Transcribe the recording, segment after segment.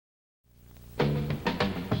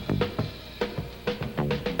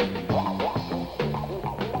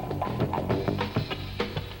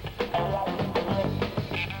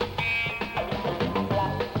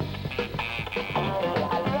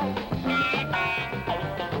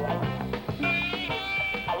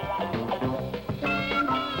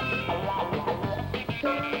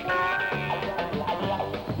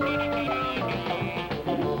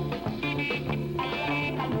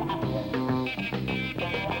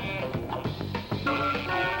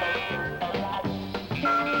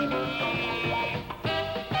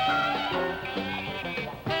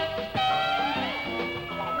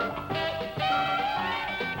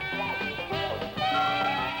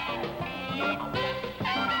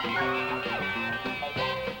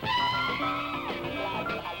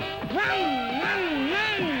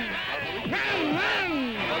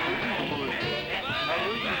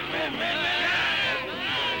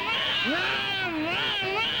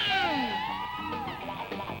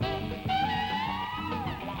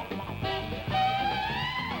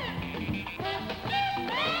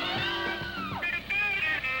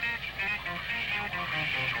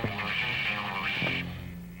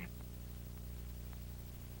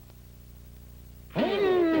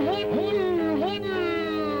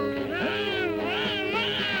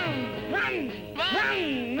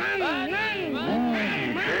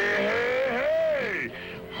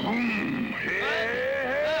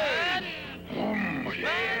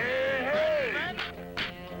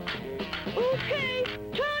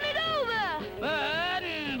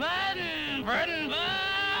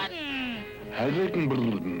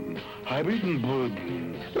Heidenbrüden,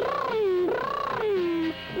 Heidenbrüden.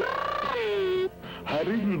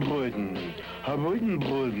 Heidenbrüden,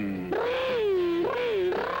 Heidenbrüden.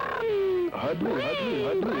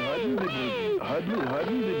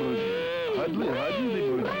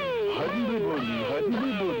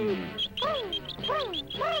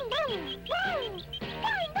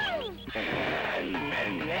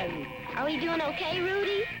 Are we doing okay,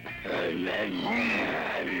 Rudy?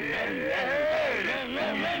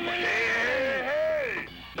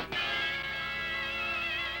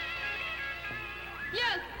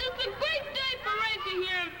 Yes, it's a great day for racing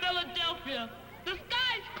here in Philadelphia. The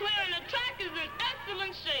sky's clear and the track is in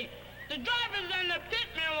excellent shape. The drivers and the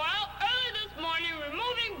pitmen were out early this morning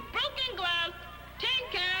removing broken glass, tin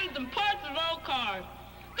cans, and parts of old cars.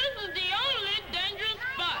 This is the only dangerous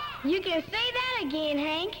spot. You can say that again,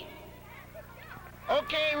 Hank.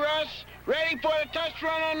 Okay, Russ. Ready for the test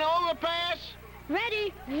run on the overpass?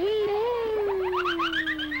 Ready?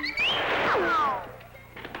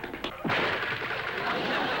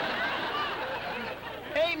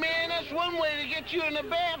 Hey, man, that's one way to get you in the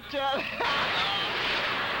bathtub.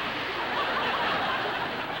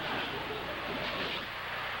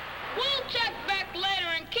 We'll check back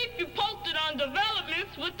later and keep you posted on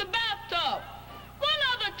developments with the bathtub. One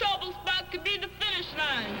other trouble spot could be the finish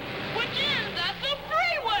line, which ends at the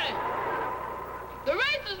freeway. The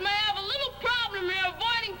racers may have a little problem here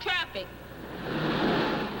avoiding traffic.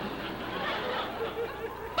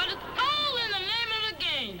 But it's all in the name of the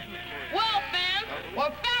game. Well, fans,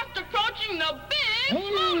 we're fast approaching the big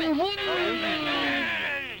moment.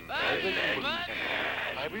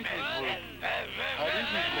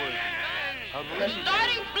 The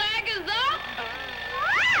starting flag is up.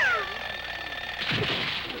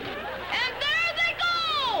 And there they go!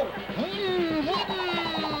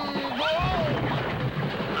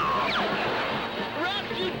 Russ,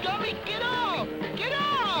 you dummy, get off! Get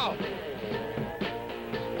off!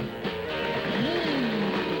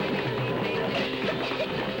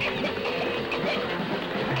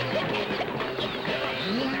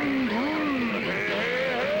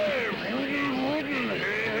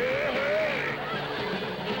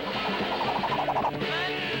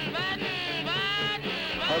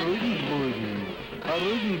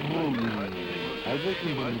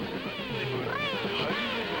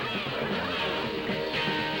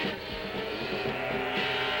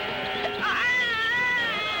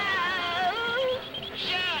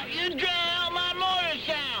 Shut! You drown out my motor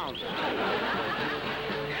sounds!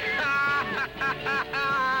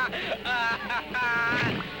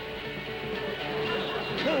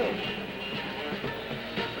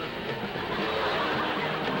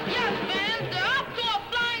 Yes, fans, they're off to a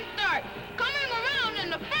flying start. Coming around in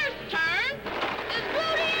the first turn is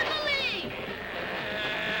Rudy in the lead.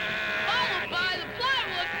 Followed by the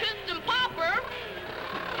plywood piston popper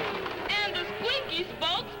and the squeaky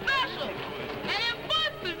spoke special. And in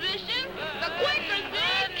fourth position, the Quaker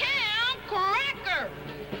seed can cracker.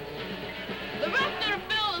 The rest of the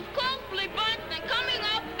field is closely bunched and coming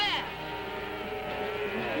up fast.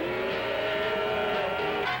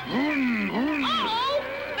 Uh-oh!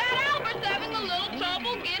 That Albert's having a little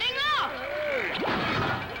trouble getting up.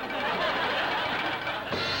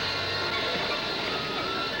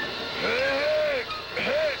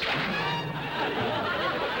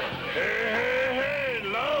 Hey,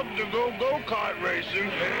 love to go-kart racing.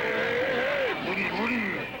 Hey, wooden.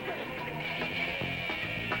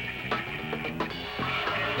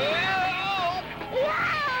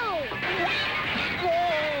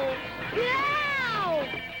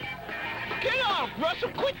 Get off, Russell!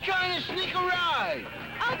 Quit trying to sneak a ride!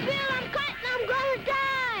 Oh, Bill, I'm cutting. I'm gonna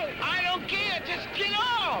die. I don't care, just get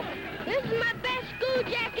off! This is my best school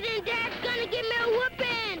jacket, and Dad's gonna give me a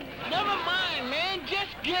whooping. Never mind, man,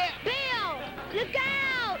 just get... Bill, look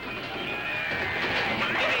out!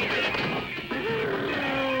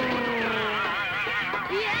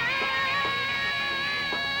 Yeah!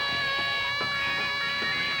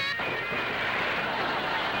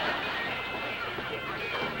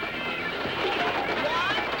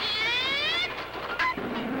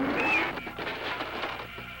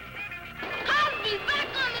 Cosby's back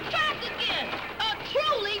on the track again. A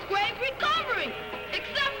truly great recovery.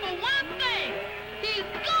 Except for one thing. He's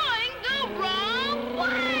going the wrong way.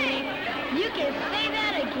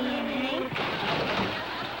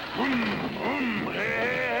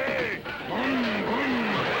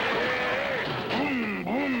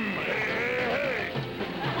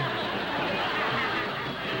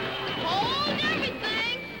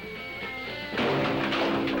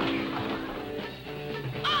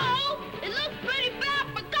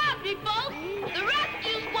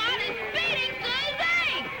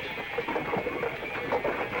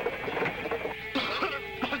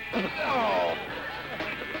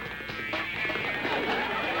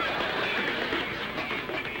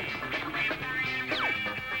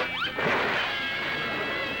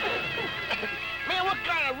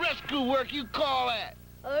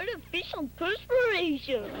 artificial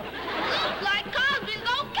perspiration. Looks like Cosby's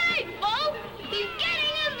okay, folks. He's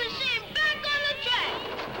getting his machine back on the track.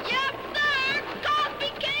 Yes, sir. Cosby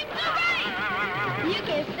came to race. You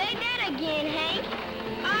can say that again, Hank.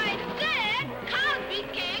 I said Cosby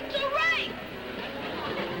came to race.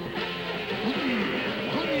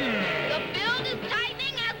 The field is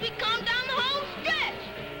tightening as we come down the home stretch.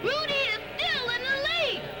 Rudy is still in the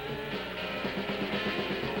lead.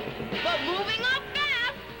 But moving up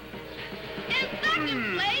fast. In second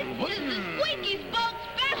place is the Squeaky Spoke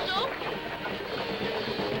Special.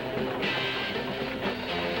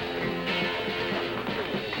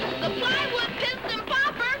 The Plywood Piston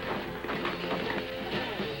Popper.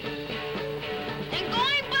 And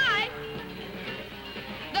going by,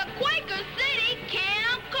 the Quaker City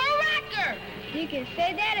Cam Corrector. You can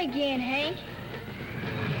say that again, Hank.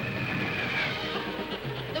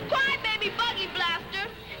 The Crybaby Buggy Blaster.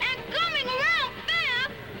 And coming around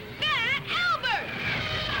fast, Fat Albert.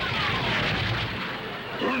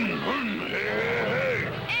 Hey.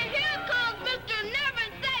 And here comes Mr. Never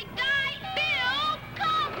Say Die, Bill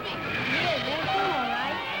Cosby. Yeah, that's all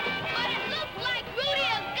right. But it looks like Rudy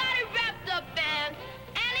has got it wrapped up, fans.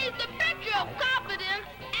 And he's the picture of confidence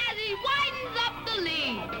as he widens up the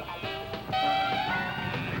lead.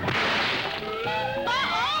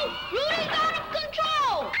 Uh-oh! Rudy's out of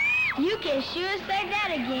control! You can sure say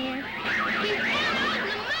that again. He's run out in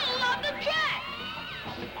the middle of the track.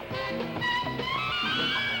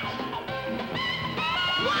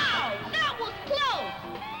 Wow, that was close.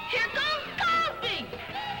 Here comes Cosby.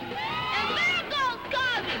 And there goes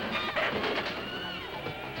Cosby.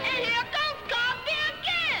 And here comes Cosby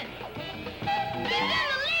again. He's in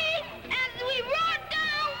the lead as we roar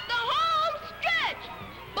down the home stretch.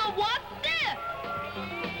 But what's this?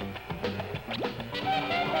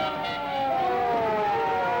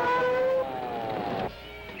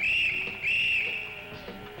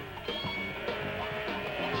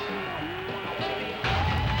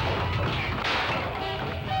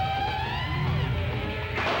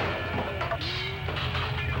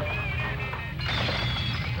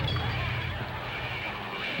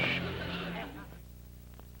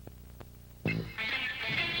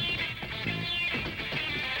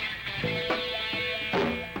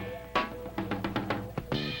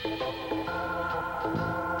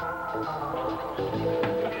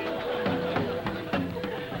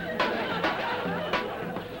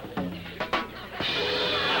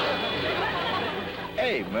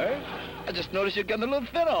 Hey, Murph, I just noticed you're getting a little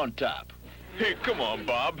thin on top. Hey, come on,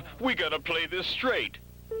 Bob. We gotta play this straight.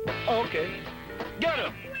 Okay. Get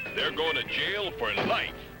him! They're going to jail for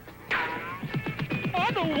life.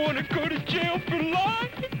 I don't want to go to jail for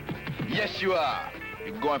life. Yes, you are.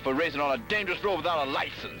 You're going for racing on a dangerous road without a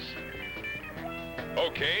license.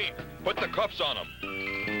 Okay, put the cuffs on him.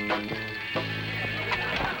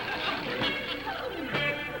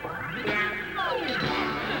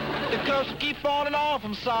 The cuffs keep falling off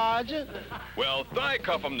him, Sergeant. Well, thigh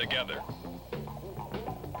cuff them together.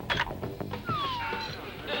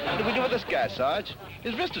 What do we do with this guy, Sarge?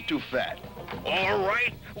 His wrists are too fat. All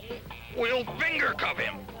right, we'll finger cuff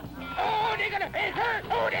him. Oh, it hurt.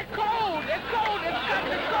 Oh, they're cold. They're cold.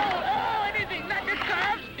 They're cold. Oh, anything, not the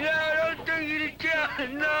cuffs. Yeah, don't take you to jail.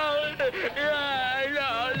 No.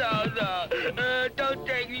 Don't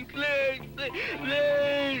take me, please.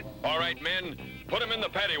 Please. All right, men, put him in the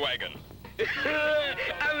paddy wagon.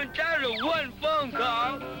 I'm entitled to one phone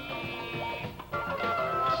call.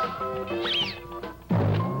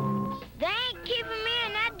 They ain't keeping me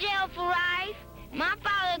in that jail for life. My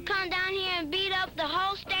father come down here and beat up the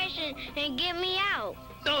whole station and get me out.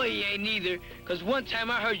 No, he ain't either. Because one time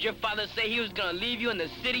I heard your father say he was going to leave you in the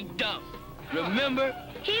city dump. Remember?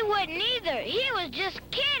 He wouldn't either. He was just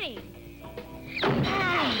kidding. Hey!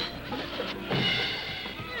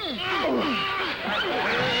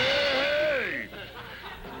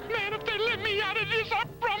 Man, if they let me out of this, I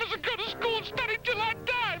promise to go to school and study till I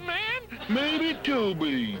die, man. Maybe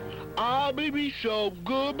Toby. I'll be so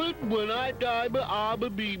good, but when I die, but I'll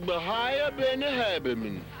be higher than the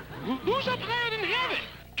heaven. Who's up higher than heaven?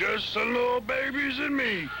 Just the little babies and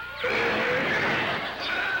me.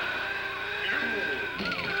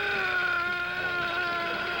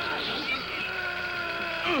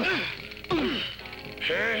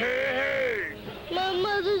 Hey. My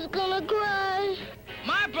mother's gonna cry.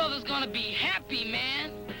 My brother's gonna be happy,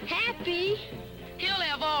 man. Happy? He'll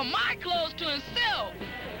have all my clothes to himself.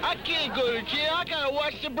 I can't go to jail. I got to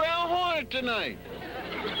watch the Brown Hornet tonight.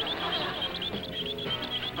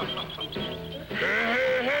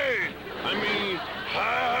 Hey. I mean,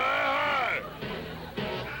 hi.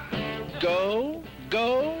 Go.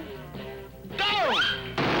 Go!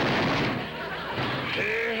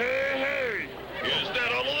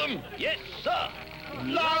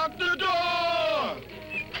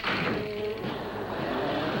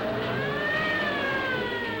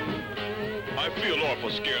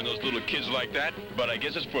 scaring those little kids like that, but I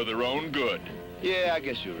guess it's for their own good. Yeah, I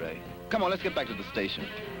guess you're right. Come on, let's get back to the station.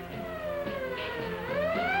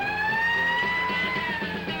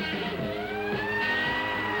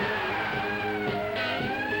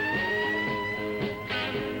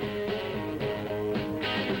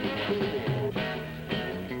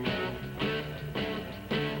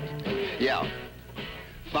 Yeah.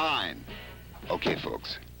 Fine. Okay,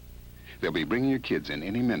 folks. They'll be bringing your kids in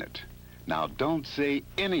any minute. Now, don't say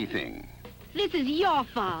anything. This is your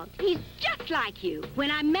fault. He's just like you.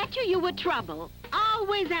 When I met you, you were trouble.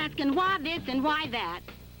 Always asking why this and why that.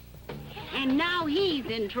 And now he's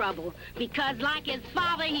in trouble because, like his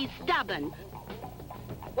father, he's stubborn.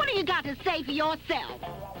 What do you got to say for yourself?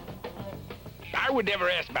 I would never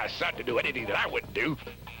ask my son to do anything that I wouldn't do.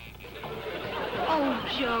 Oh,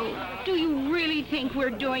 Joe, do you really think we're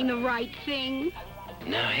doing the right thing?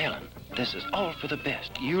 Now, Helen, this is all for the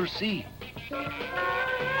best. You'll see.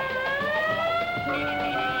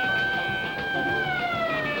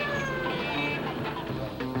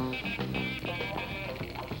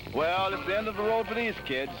 Well, it's the end of the road for these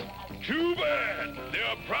kids. Too bad.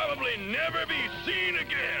 They'll probably never be seen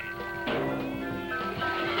again.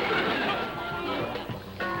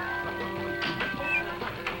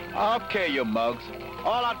 Okay, you mugs.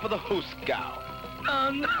 All out for the Hooskow. Oh,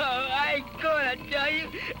 no, I ain't going, I tell you.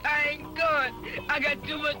 I ain't going. I got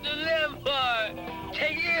too much to live for.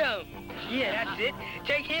 Take him. Yeah, that's it.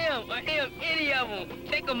 Take him or him, any of them.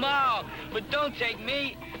 Take them all. But don't take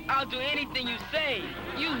me. I'll do anything you say.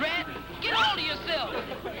 You rat, get hold of yourself.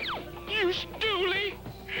 You stoolie!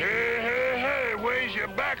 Hey, where's your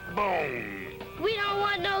backbone? We don't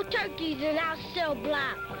want no turkeys in our cell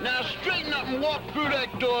block. Now straighten up and walk through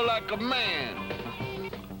that door like a man.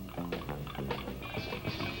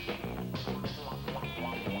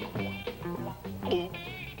 Oh.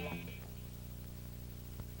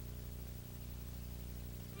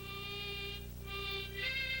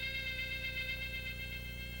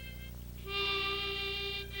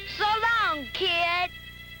 So long, kid.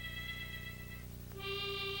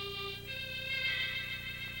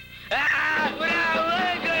 Ah, well,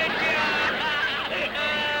 we're good,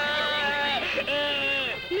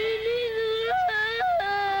 Me neither.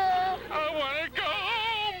 I want to go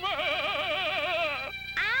home.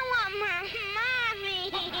 I want my mommy.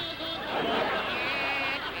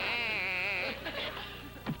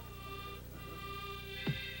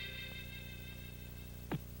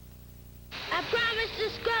 I promised to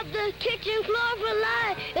scrub the kitchen floor for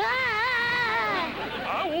life.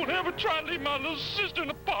 I won't ever try to leave my little sister in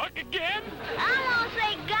the park again. I won't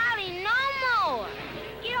say golly no more.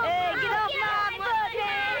 Get off my butt,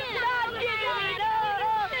 man. Stop kicking me. I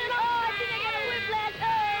got a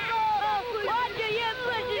whiplash. What do you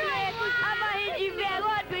pushing, man? I'ma hit you back.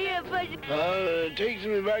 What do you pushing? It takes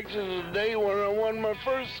me back to the day when I won my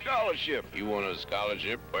first scholarship. You won a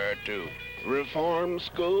scholarship? Where to? Reform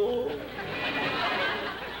school.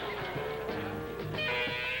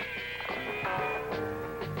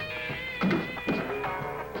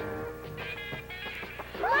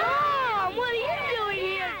 Mom, what are you doing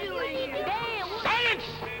here? Damn. Silence!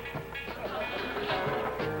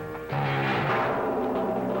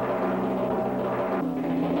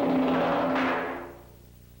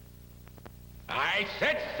 I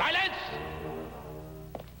said silence!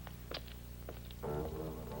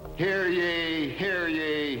 Hear ye, hear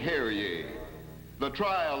ye, hear ye. The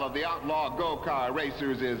trial of the outlaw go-car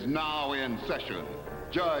racers is now in session.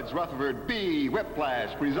 Judge Rutherford B.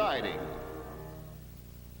 Whiplash presiding.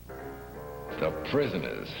 The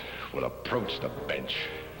prisoners will approach the bench.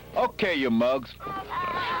 Okay, you mugs.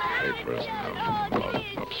 Papers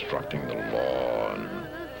obstructing the law.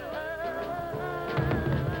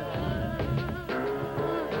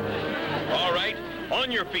 All right,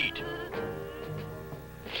 on your feet.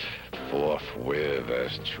 Forthwith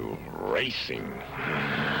as to racing.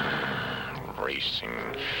 Racing.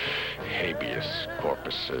 Habeas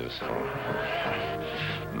corpuses.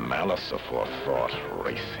 Malice aforethought.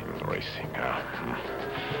 Racing.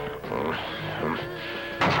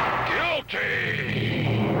 Guilty!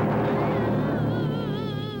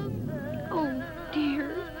 Oh,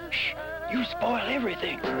 dear. Shh, you spoil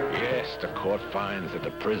everything. Yes, the court finds that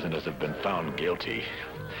the prisoners have been found guilty.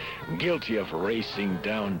 Guilty of racing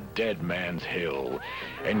down Dead Man's Hill,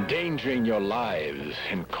 endangering your lives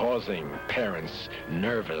and causing parents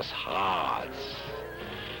nervous hearts.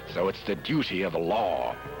 So it's the duty of the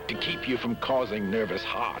law to keep you from causing nervous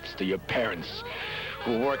hearts to your parents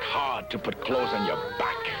who work hard to put clothes on your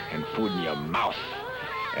back and food in your mouth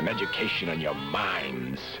and education on your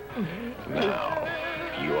minds. Now,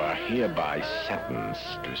 You are hereby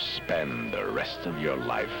sentenced to spend the rest of your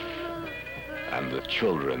life on the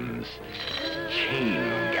children's chain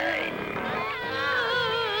gang.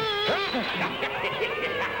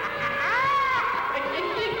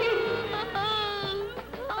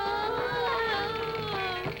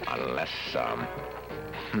 Unless,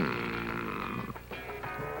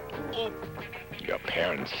 your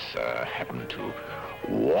parents happen to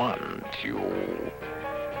want you.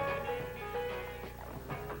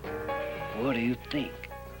 What do you think?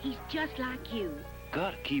 He's just like you.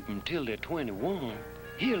 Gotta keep him till they're 21.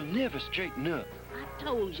 He'll never straighten up. I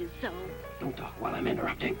told you so. Don't talk while I'm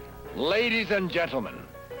interrupting. Ladies and gentlemen,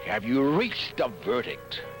 have you reached a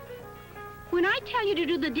verdict? When I tell you to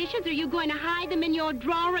do the dishes, are you going to hide them in your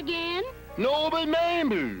drawer again? No, but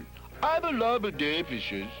maybe. I love the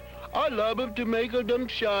dishes. I love it to make them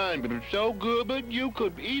shine, but it's so good, but you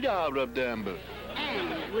could eat out of them. But...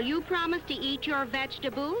 And will you promise to eat your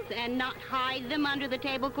vegetables and not hide them under the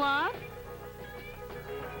tablecloth?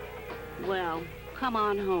 Well, come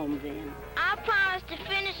on home then. I promise to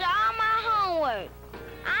finish all my homework.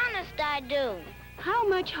 Honest, I do. How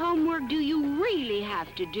much homework do you really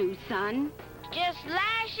have to do, son? Just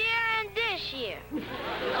last year and this year.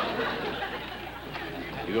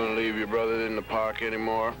 You gonna leave your brother in the park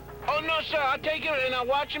anymore? Oh, no, sir. I'll take him and I'll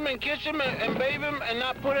watch him and kiss him and bathe him and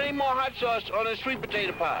not put any more hot sauce on his sweet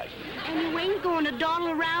potato pies. And you ain't going to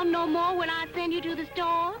dawdle around no more when I send you to the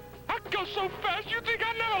store? I go so fast you think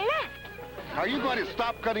I never left. Are you going to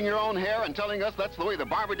stop cutting your own hair and telling us that's the way the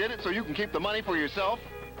barber did it so you can keep the money for yourself?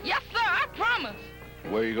 Yes, sir, I promise.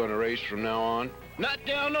 Where you gonna race from now on? Not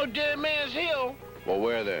down no dead man's hill. Well,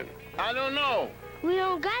 where then? I don't know. We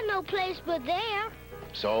don't got no place but there.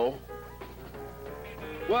 So?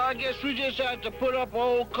 Well, I guess we just have to put up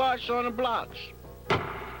old carts on the blocks.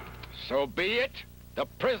 So be it. The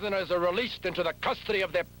prisoners are released into the custody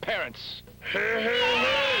of their parents. Hey, hey,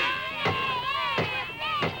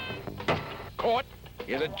 hey! Court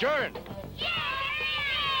is adjourned.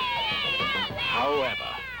 However,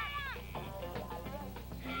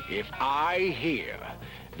 if I hear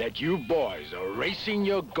that you boys are racing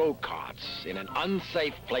your go-karts in an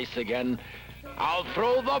unsafe place again, I'll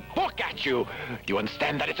throw the book at you. Do you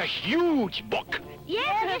understand that it's a huge book?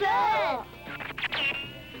 Yes, sir.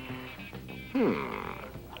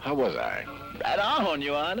 How was I? Right on,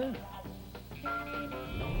 Your Honor.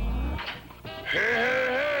 Hey, hey,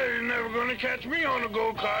 hey, you're never gonna catch me on a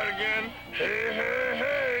go-kart again. Hey, hey,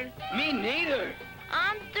 hey. Me neither.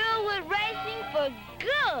 I'm through with racing for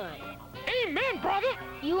good. Amen, brother.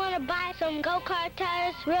 You want to buy some go-kart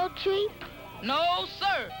tires real cheap? No,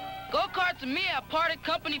 sir. Go-karts and me have parted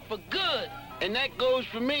company for good. And that goes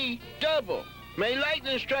for me double. May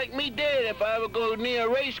lightning strike me dead if I ever go near a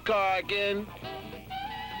race car again.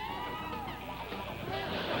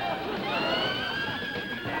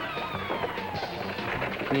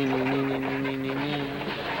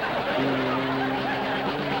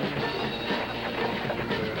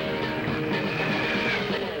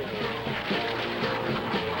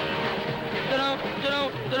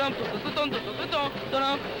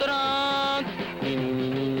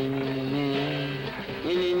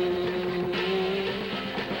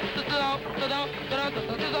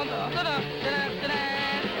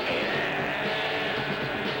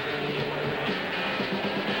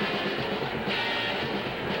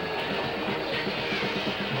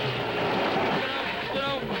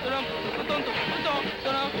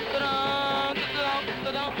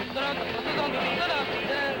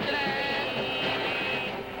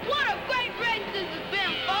 What a great race this has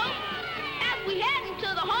been, folks. As we head into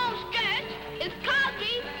the home stretch, it's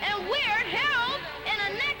Cosby and Weird Harold in a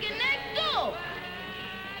neck-and-neck duel.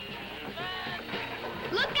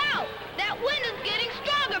 Look out! That wind is getting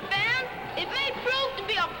stronger, fans. It may prove to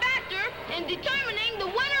be a factor in determining the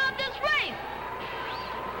winner of this race.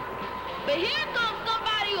 But here comes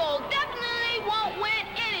somebody who'll definitely won't win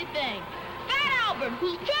anything. Fat Albert,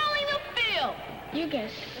 who's trailing the field. You can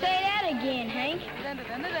say that again, Hank. Looks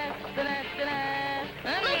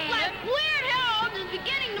like Weird Harold is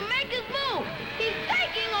beginning to make his move. He's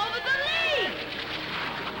taking over the lead.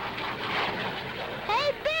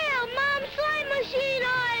 Hey, Bill, Mom's slime machine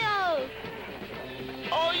oil.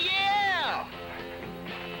 Oh, yeah!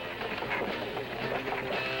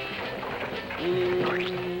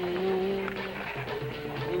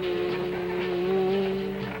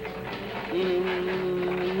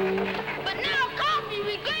 But now Cosby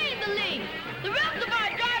regained the lead. The rest of our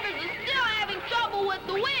drivers are still having trouble with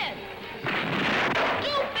the wind.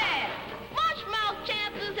 Too bad. Mushmouth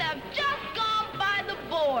chances have just gone by the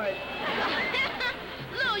board.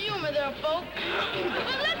 Little humor there, folks.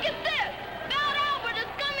 But look at this. Belt Albert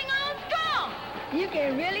is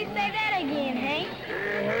gonna really say that again, Hank?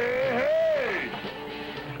 Hey, hey, hey!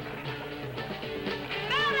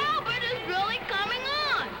 Fat Albert is really coming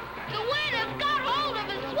on. The wind has got hold of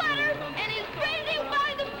his sweater, and he's freezing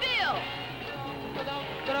by the field.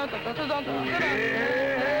 Here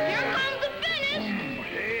comes the finish,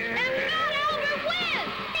 and Fat Albert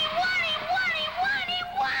wins. He won, he won, he won, he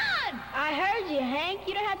won! I heard you, Hank.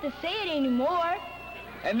 You don't have to say it anymore.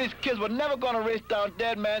 And these kids were never gonna race down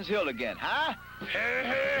Dead Man's Hill again, huh? Hey,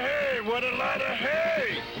 hey, hey! What a lot of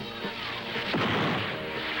hay!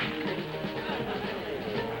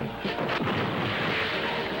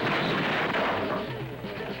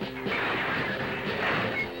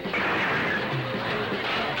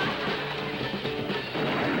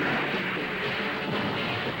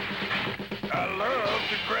 I love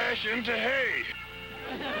to crash into hay.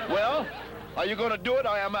 Well, are you gonna do it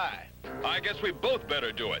or am I? I guess we both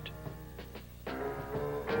better do it.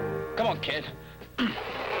 Come on, kid.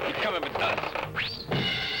 You're coming with us.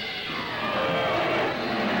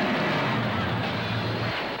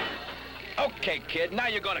 Okay, kid, now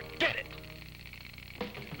you're gonna get it.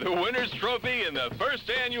 The winner's trophy in the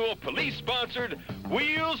first annual police-sponsored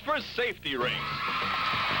Wheels for Safety race.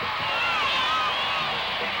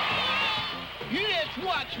 You just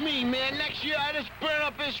watch me, man. Next year, I just burn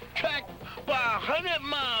up this track by 100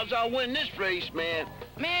 miles. I'll win this race, man.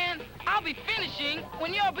 Man, I'll be finishing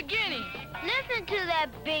when you're beginning. Listen to that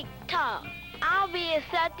big talk. I'll be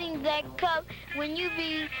accepting that cup when you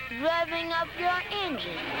be revving up your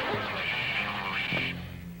engine.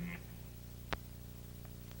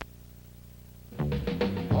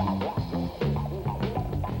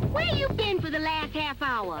 Where you been for the last half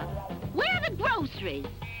hour? Where are the groceries?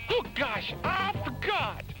 Oh, gosh, I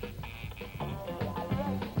forgot.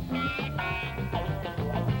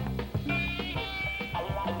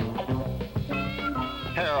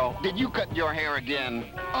 Harold, did you cut your hair again?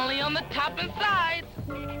 Only on the top and sides.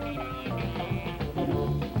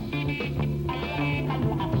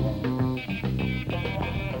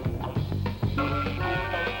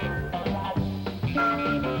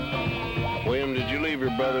 William, did you leave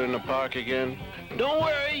your brother in the park again? Don't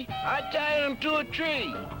worry. I tied him to a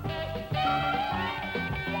tree.